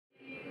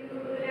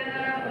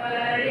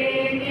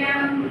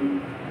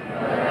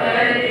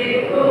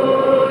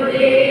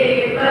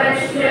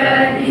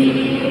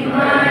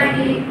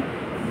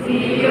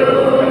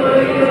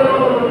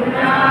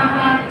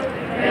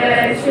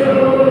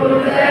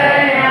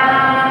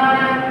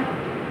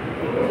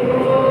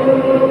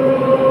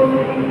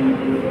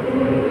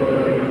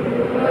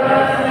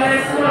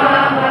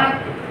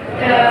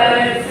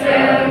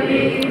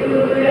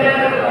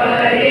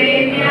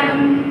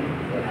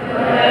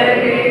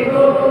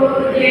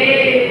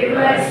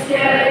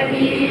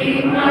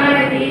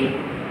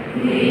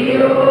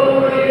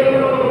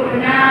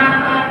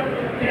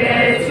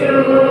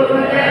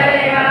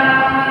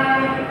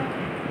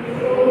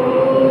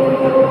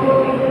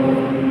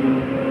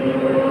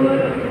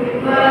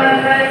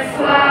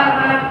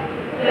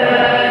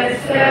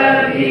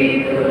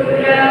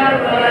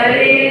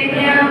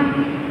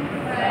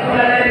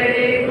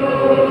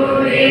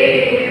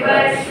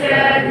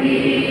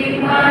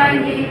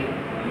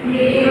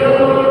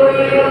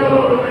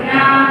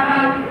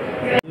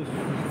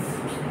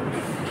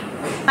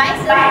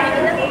Myself,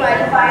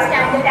 Dayanand from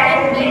Standard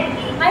 10B.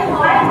 My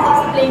hobby is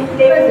playing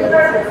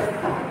puzzles.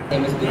 My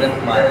name is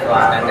Kumar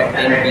from Standard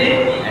 10B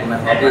and my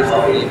hobby is to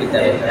play with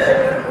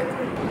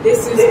Dayanand. This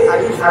is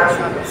Ayush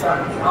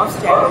of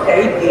Standard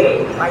 8A.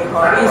 My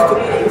hobby is to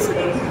play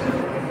swimming.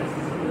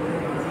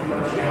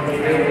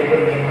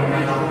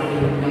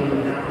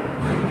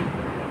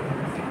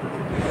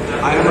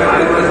 I am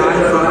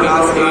Dayanand from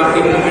class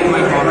 8 and my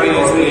hobby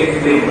is playing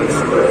numbers.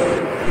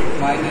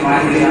 My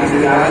name is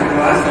Dayanand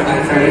from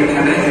studying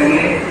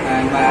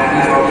and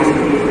my hobby is to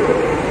do.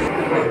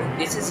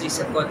 This is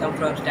Rishabh Gautam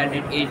from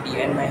Standard 8D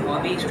and my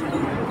hobby is to do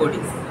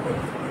coding.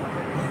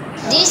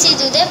 This is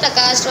Uday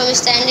Prakash from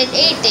Standard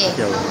 8A.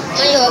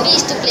 My hobby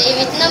is to play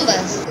with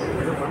numbers.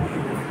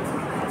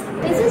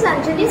 This is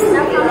Anjali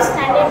Sinha from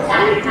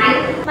Standard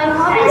 8. My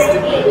hobby is to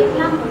play with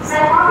numbers.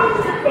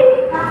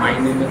 My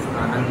name is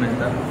Anand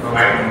Mehta from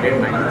Standard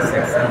 9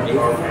 Section 8. My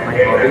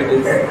hobby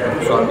is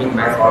solving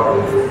math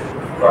problems.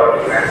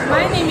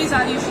 My name is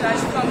Ayush Raj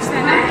from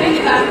Standard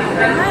 10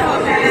 and my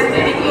hobby is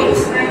reading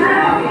books.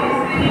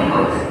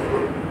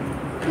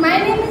 My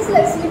name is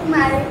Lakshmi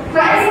Kumari,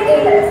 class 8,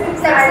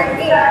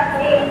 section 8.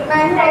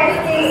 My hobby is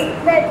reading.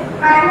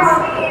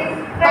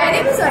 My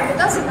name is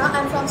Arpita Sinha. I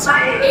am from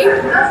Standard 8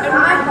 and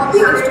my hobby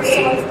is to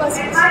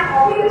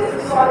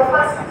solve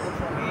puzzles.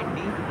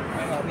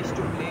 This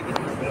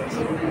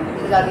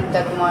is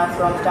Aditya Kumar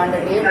from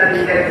Standard 8.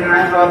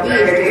 My hobby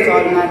is to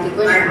solve math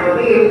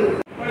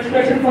equations. First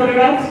question for the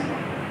class.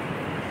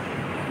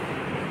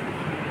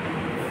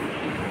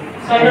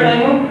 Start the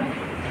timer.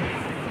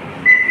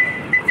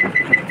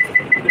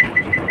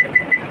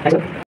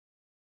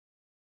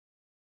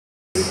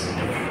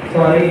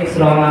 Sorry, it's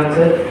wrong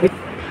answer.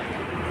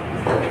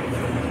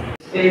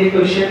 Any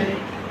question?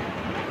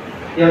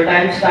 Your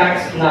time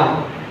starts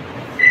now.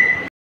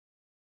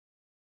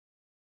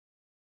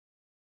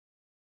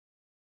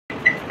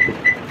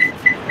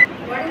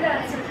 What is the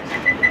answer?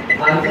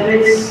 Answer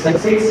is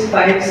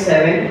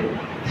 657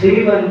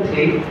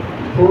 313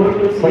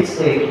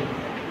 4268.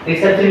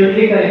 It's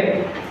absolutely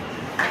correct.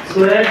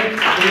 Suraj,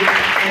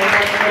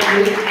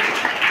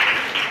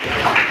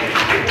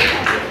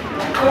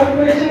 Third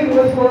question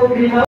goes for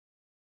Greenhouse.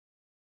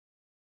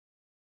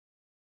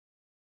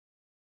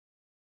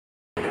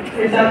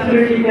 It's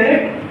absolutely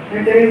correct.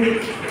 It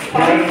is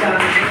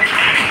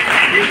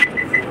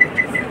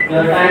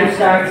your time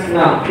starts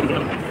now.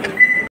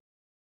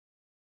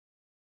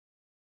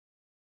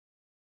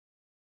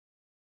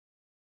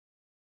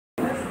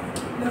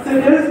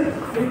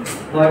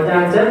 What's the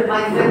answer?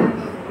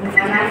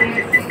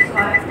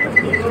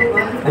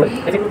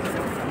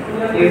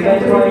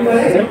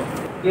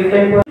 You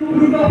can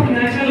root of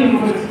natural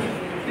numbers.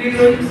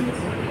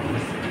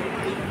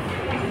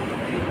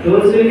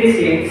 Rules will be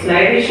same.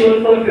 Slide is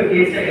shown for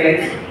 15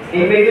 seconds.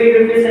 In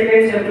between 15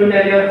 seconds, you have to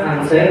tell your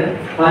answer.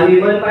 All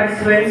human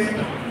participants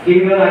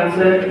give your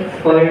answer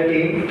for your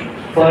team.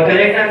 For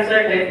correct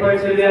answer, 10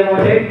 points will be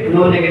awarded.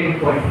 No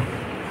negative point.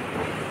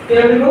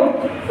 Here we go.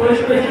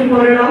 First question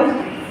for it out.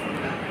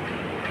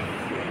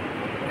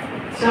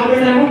 Start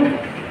the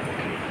timer.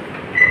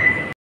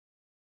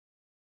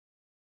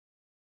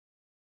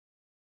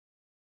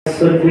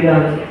 Should be the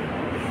answer.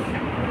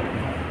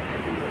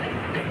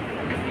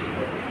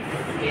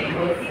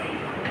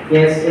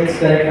 Yes, it's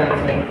correct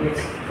answer.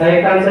 Its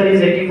correct answer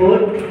is 84.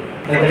 The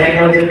correct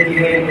answer is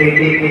given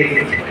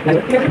 88.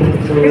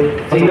 So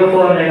 0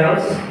 for red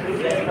house.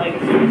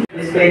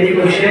 This is the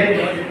question.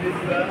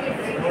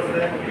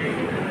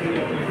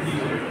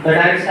 The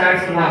time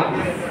starts now.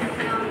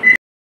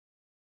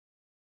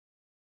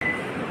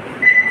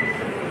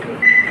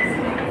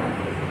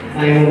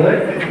 I'm over.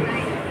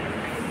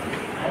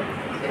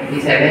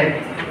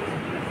 77.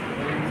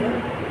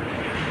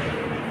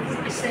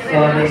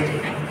 Sorry.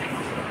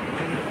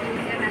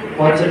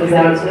 What should be the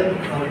answer?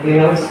 Anything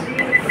else?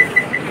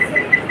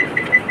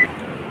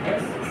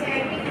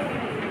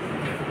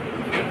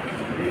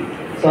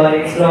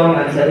 Sorry, it's wrong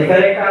answer. The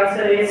correct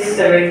answer is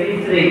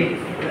 73.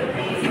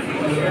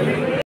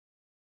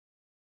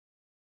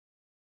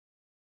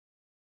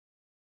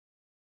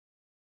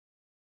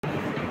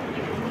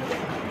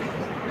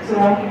 So,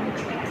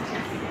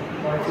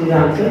 what's his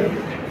answer?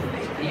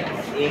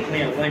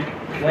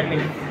 One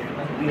minute.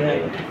 You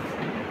have.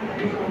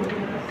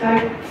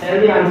 Tell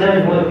the answer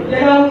and hold.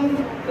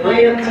 My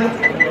answer.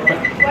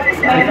 What is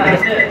the Right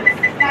answer?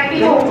 answer?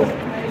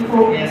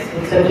 94. Yes,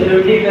 it's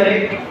absolutely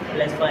correct.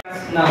 Let's find.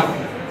 Now.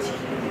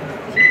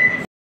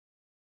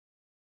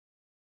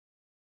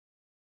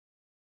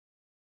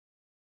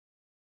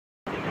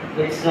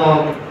 It's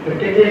wrong.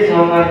 53 is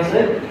wrong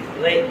answer.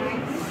 Wait.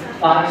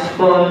 Pass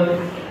for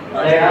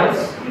red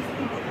house.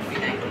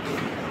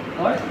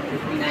 What?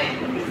 59.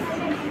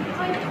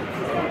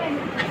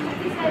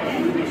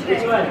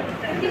 Which one?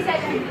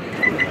 57.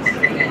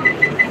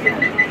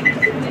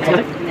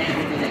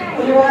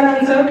 Only one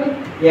answer.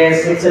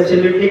 Yes, it's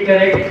absolutely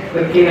correct.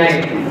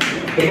 59.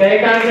 The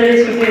correct answer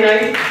is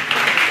 59.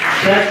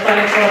 Plus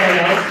 5 for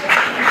red house.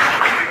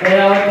 And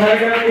our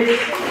third round is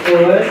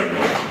over.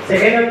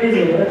 Second round is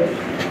over.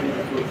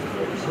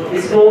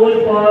 It's all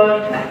for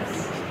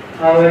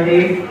our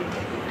team.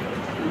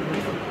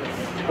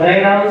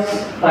 Red house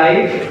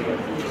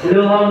 5,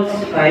 blue house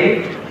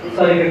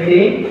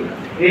 15,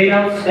 green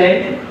house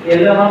 10,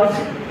 yellow house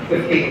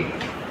 15.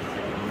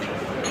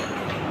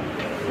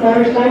 Now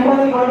it's time for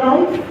the third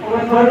round. Our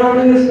third round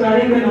is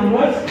squaring the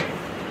numbers.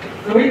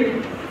 Rohit.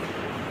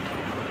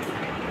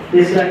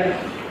 This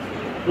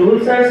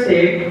rules are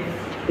same.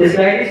 The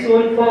slide is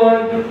shown for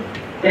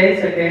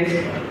 10 seconds.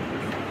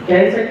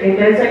 In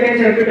 10 seconds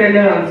you have to tell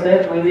your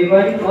answer. Only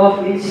one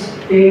of each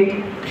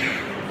team,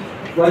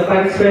 one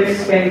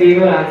participant can give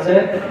your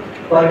answer.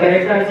 For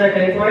correct answer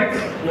 10 points,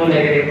 no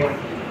negative point.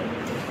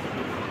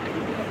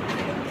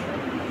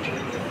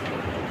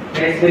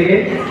 Let's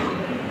begin.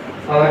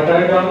 Our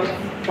third round.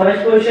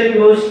 First question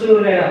goes to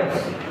red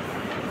house.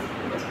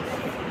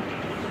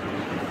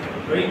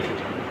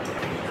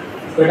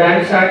 The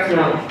time starts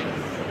now.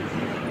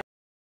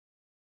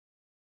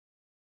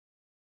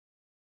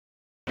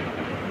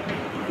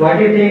 What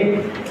do you think?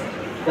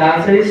 The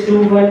answer is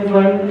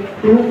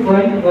 2116.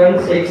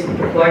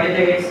 What do you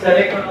think? It's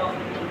correct or not?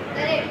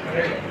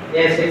 Correct.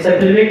 Yes, it's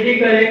absolutely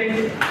correct.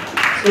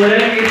 Scorer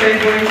is 10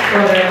 points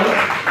for red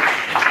house.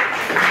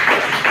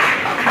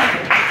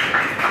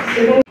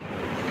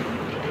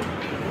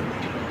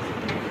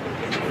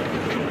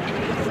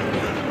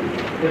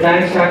 The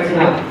time starts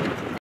now.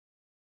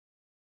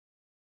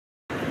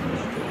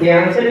 The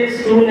answer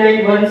is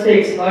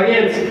 2916.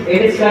 Audience,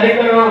 it is correct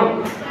or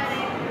wrong?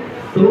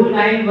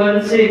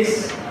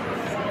 2916.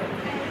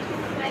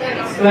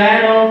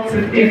 Square of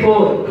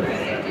 54.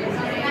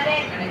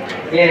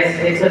 Yes,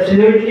 it's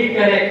absolutely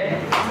correct.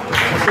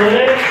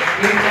 Scorer is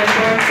 10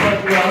 points for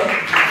block.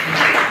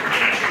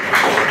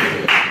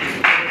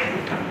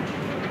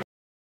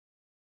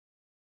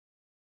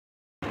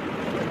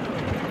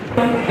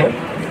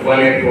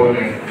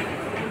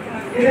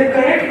 Is it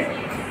correct?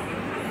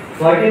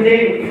 What do you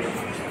think?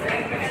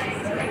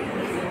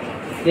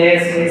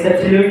 Yes, it's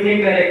absolutely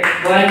correct.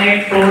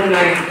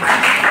 1849.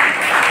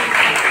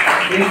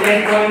 Give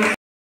 10 points.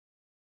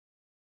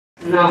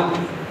 Now.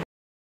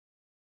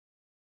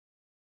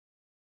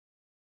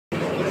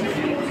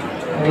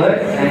 Over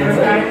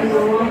and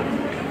over.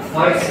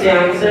 What's the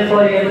answer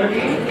for yellow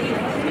team?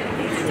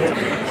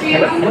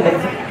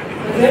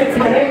 Is it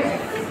correct?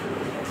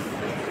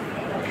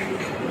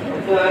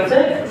 The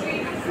answer?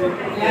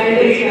 Yeah, it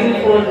is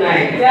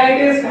 249. Yeah,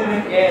 it is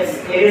correct. Yes,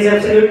 it is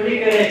absolutely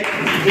correct.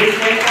 These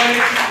 10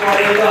 points for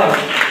yellow.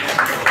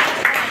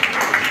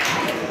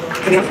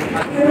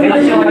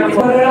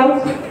 Third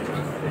round.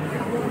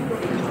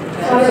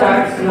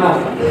 Starts now.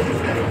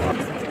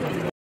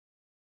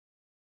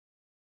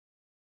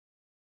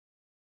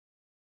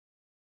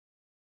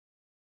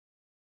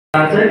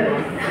 Answer?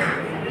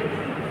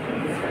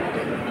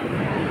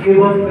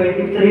 Cube of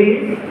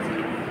 23.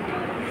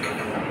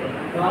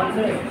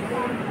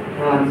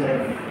 Answer.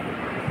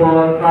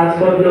 For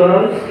passport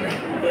gloves.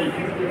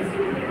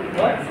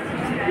 What?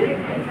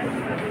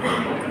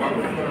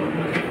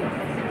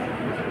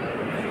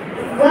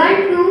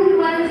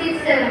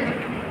 12167.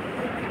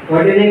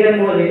 What do you think,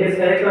 Anmol? It is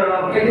correct or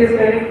wrong? It is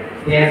correct.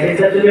 Yes,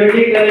 it's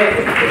absolutely correct.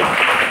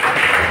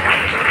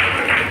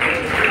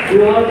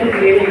 Blue house is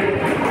leading.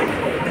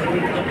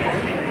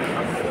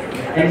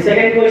 And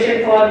second question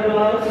for blue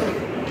house.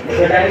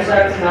 The time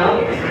starts now.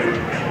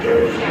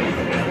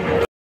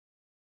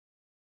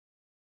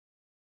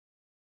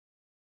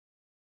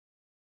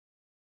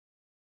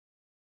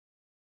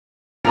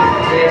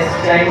 Yes,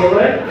 time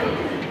over.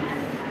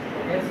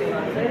 Yes, your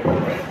answer.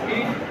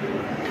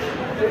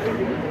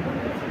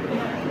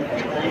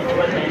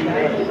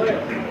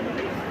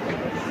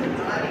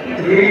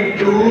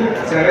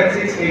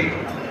 32768.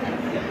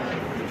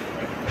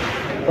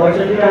 What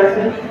should your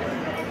answer?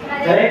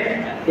 Correct?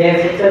 Yes,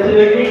 it's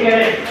absolutely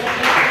correct.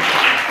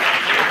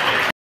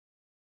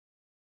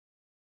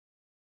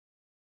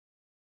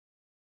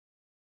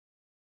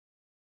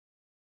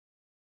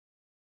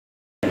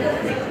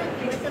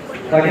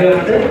 What your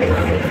answer?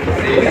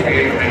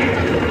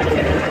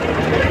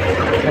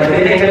 What do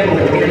you think?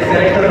 It is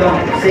correct or wrong?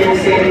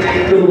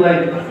 68921.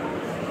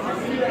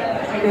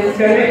 It is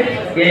correct.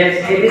 Yes,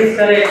 it is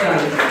correct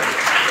answer.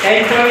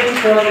 10 points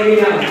for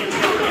Lina.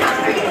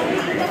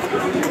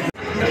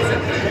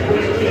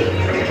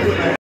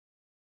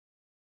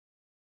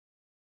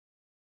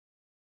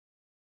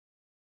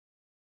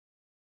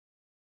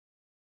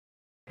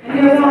 Any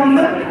other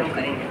answer?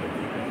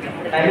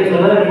 Time is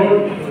over.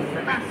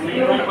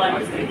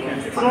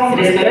 It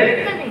is correct?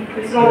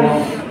 It's wrong.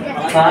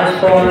 Pass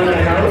for the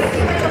house.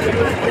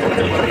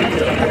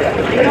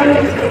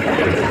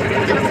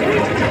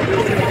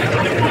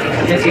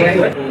 Yes, you have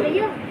it.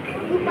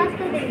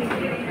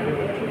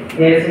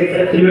 Yes, it's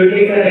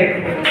absolutely correct.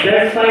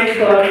 That's fine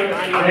for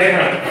red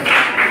house.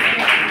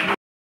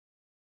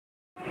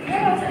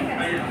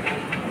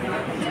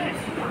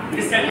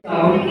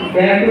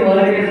 They have to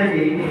organize a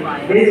team.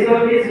 This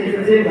round is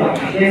decisive round.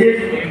 This is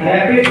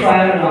rapid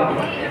fire round.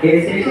 In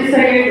 60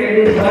 seconds, it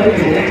is 1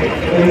 minute.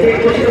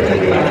 20 questions will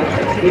be asked.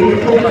 Each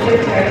question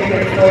can be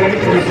exploited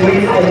to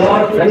swing a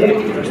lot to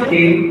the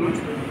team.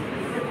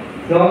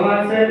 Wrong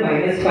answer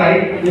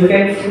 -5. You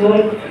can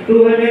score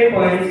 200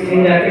 points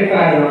in rapid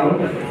fire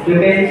round. You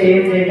can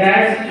change the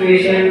entire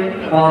situation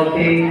of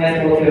the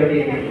match of your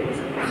team.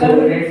 So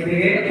let's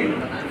begin.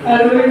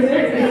 I will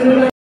say this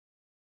is a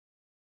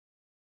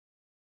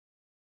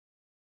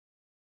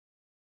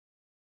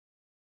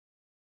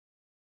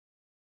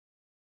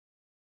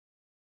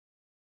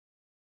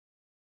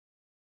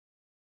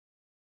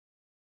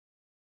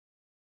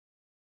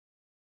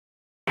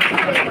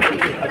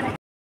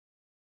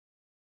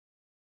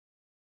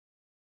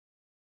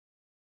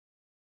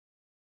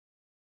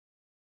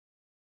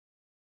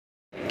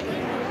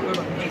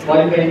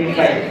One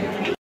 25.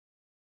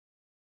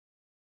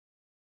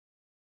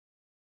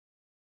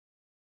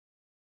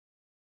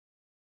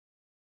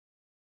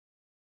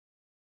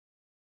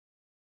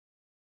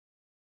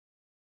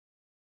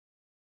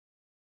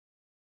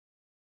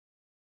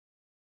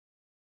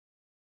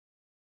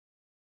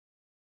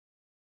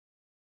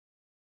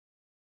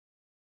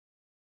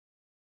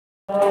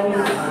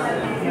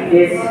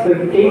 Is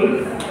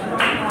 50.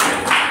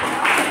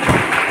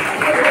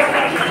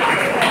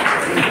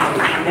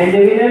 And the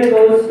winner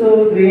goes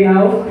to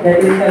greenhouse, that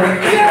is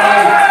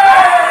 75.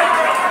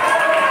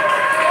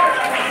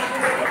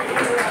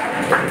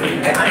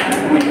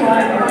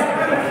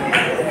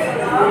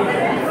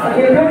 a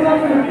difference of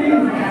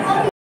 15.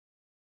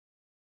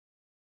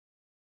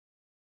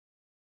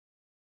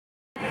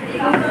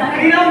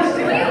 Greenhouse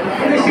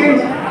in the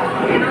stage.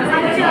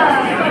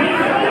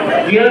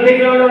 Give a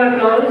big round of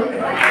applause.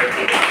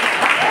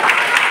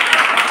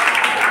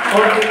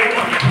 Okay.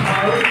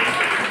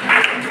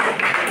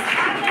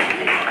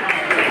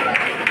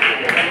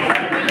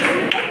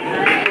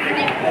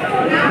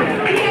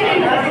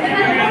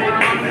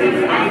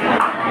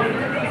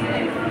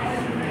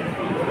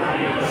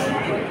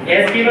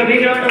 Yes, give a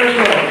big round of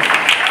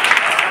applause.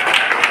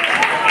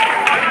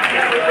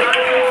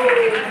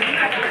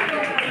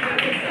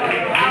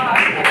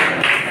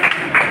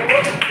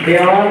 They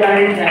all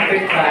are in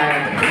rapid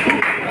fire.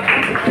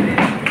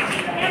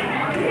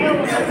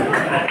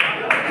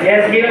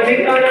 Yes, give a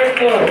big round of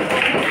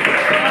applause.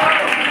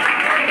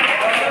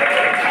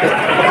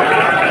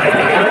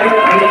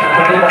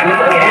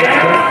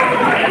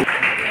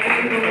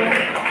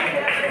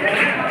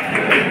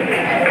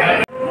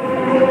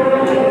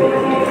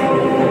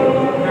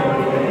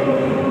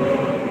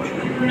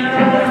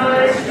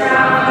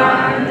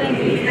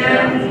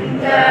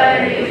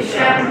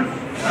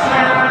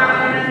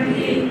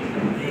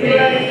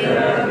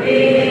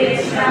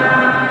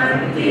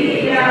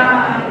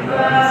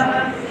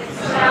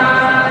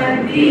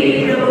 Shanti